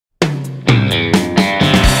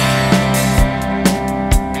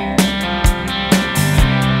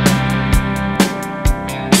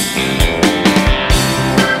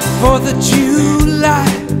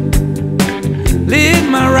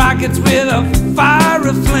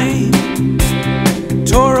fiery flame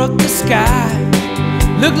tore up the sky.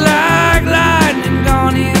 Looked like lightning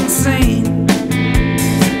gone insane.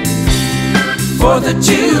 4th of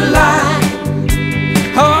July,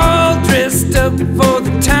 all dressed up for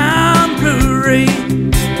the town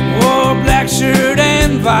parade. Wore black shirt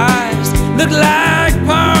and vise, looked like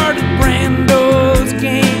part of Brando's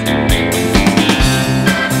game.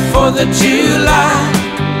 4th of July,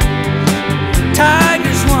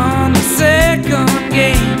 Tigers won the second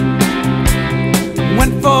game.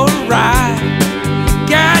 Went for a ride,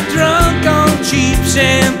 got drunk on cheap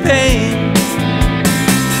champagne.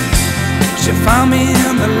 She found me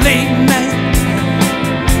in the late night,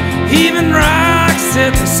 heaving rocks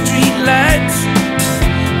at the street lights.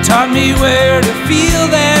 Taught me where to feel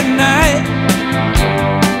that night.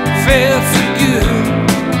 Felt so good,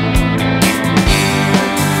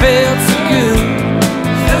 felt so good,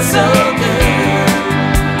 felt so good,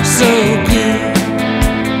 so good.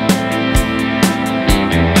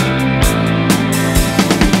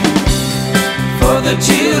 4th of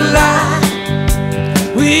July,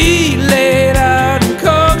 we laid out in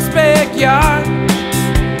Coke's backyard.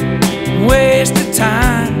 Wasted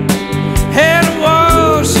time, had to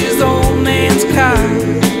wash his old man's car.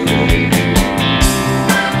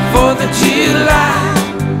 4th of July,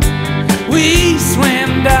 we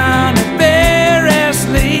swam down at Bear-Ass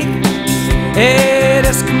Lake, ate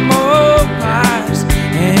Eskimo pies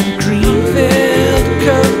and cream-filled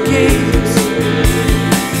cupcakes.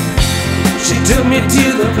 She took me to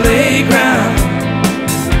the playground.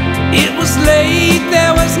 It was late,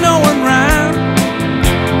 there was no one round.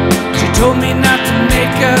 She told me not to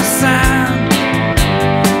make a sound,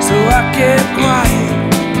 so I kept quiet.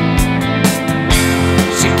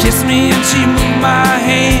 She kissed me and she moved my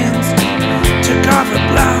hands, took off her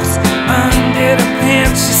blouse, undid her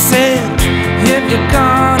pants. She said, if you're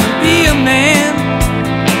gonna be a man,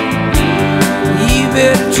 you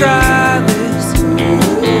better try this.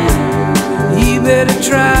 You better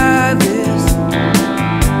try this.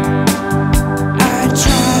 I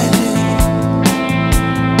tried it.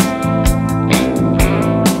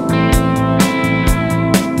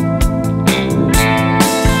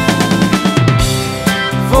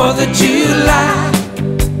 4th of July,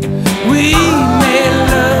 we made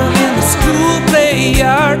love in the school play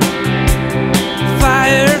yard.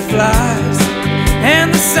 Fireflies and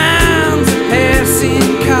the sounds of passing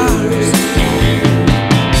cars.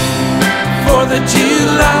 4th of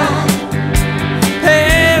July,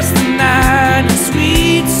 passed the night in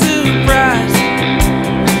sweet surprise.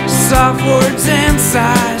 Soft words and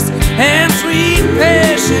sighs and sweet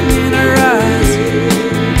passion in her eyes.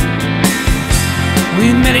 We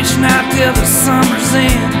met each night till the summer's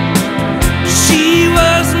end. She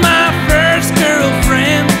was my first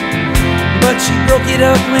girlfriend, but she broke it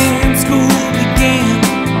up when school began.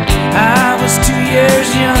 I was 2 years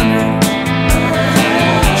younger,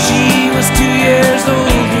 she was 2 years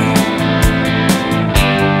older.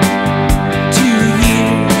 2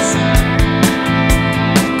 years.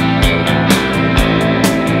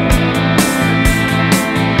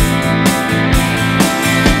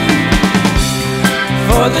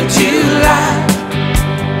 4th of July,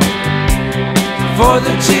 4th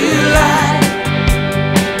of July,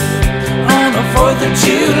 on the 4th of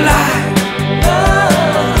July.